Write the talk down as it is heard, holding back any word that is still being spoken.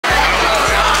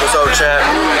what's up, chat?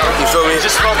 You feel me?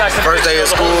 First day of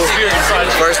school.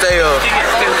 First day of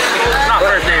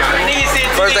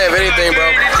anything,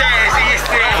 bro.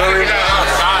 Feel me?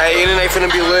 Hey, internet finna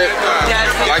be lit.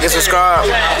 Like and subscribe.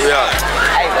 Yeah.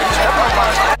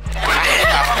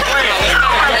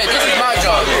 Hey, this is my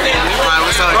job. Alright,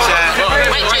 what's up, chat?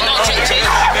 Wait, don't check.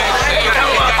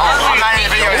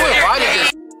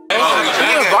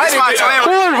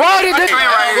 Who invited this?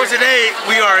 Well, today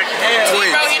we are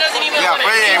twins. Bro, he doesn't even yeah,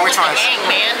 we're twins.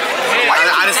 Man.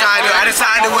 I decided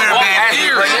to wear a band.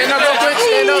 Stand up, bro.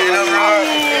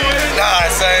 Nah,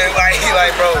 son, like,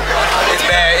 bro, it's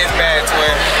bad,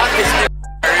 twin.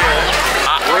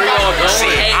 Where you all going?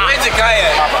 Hey, where's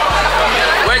Jakaya?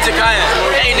 Where's Jakaya?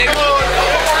 Hey, nigga.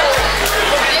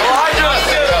 Elijah.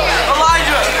 What up?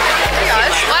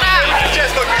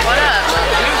 What up?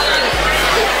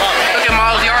 Look at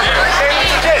Miles Yard.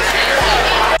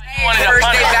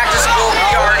 First day back to school,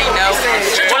 we already know.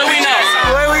 What do we know?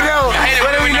 What do we know?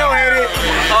 What do we know, Eddie?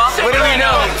 What do we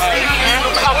know?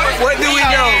 What do we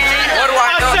know? What do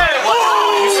I know?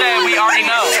 You said we already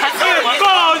know. You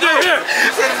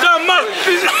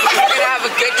can have a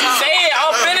good time. Say it,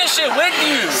 I'll finish it with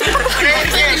you.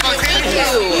 Thank you.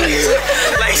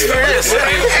 Like, serious.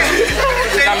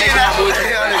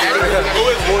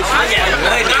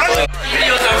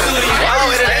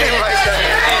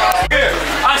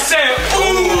 I said,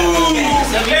 ooh,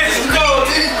 let's go.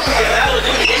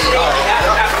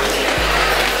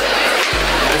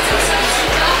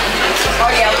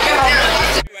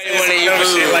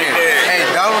 Hey,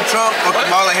 Donald Trump or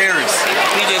Kamala Harris?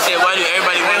 He just said, why do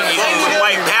everybody want to use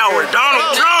white power?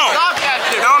 Donald Trump.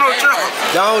 Donald Trump.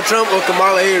 Donald Trump or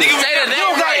Kamala Harris? Say the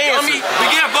name right, dummy.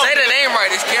 Say the name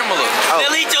right, it's camera look.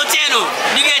 Delete your channel.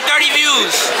 You get 30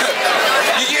 views.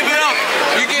 You give it up.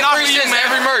 You get 3 cents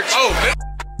every merch. Oh.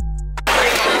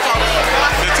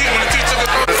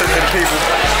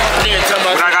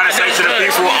 What I gotta say to the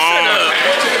people,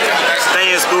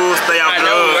 stay in school, stay out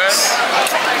drugs,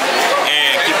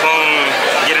 and keep on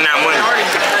getting that money.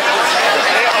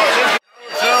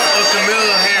 Trump or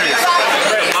Kamala Harris?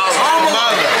 Kamala. Oh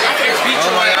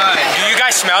my God. Do you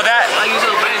guys smell that?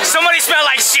 Somebody smell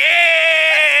like shit!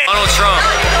 Donald Trump.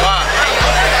 Why?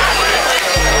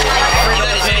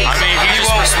 I mean, he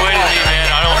just persuaded me, man.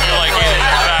 I don't feel like getting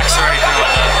facts or anything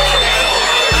like that.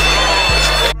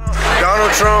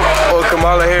 Donald Trump or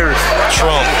Kamala Harris?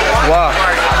 Trump. Why?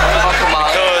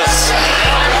 Because,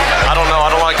 I don't know, I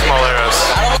don't like Kamala Harris.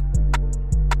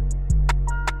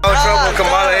 Donald Trump or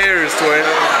Kamala Harris, twin?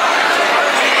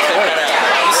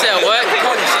 You said what?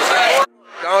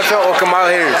 Donald Trump or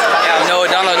Kamala Harris? No,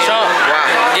 Donald Trump. Why?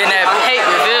 Getting that paper,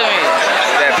 you feel me?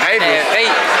 That paper? That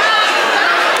paper.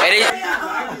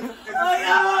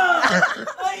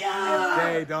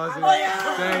 Day Dawson.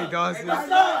 Day Dawson.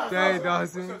 Day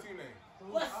Dawson.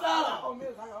 What's up?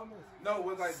 No,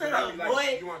 we're like, shut up,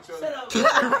 boy. You want Shut up.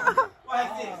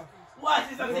 Watch this. Watch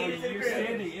this. I'm taking it to the crib.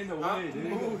 standing in the way, dude.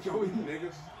 Move, Joey, nigga.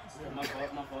 My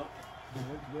fault.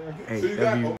 Hey,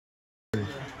 W.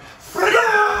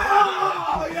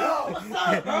 Oh, yo, what's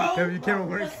up, bro? W camera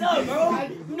works. What's up, bro?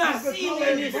 You not seeing me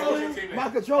in this, bro. My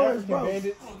controllers, bro.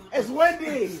 It's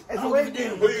Wendy. It's Wendy.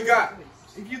 Who you got?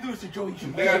 If you do it to Joey,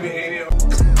 you They gotta be hanging.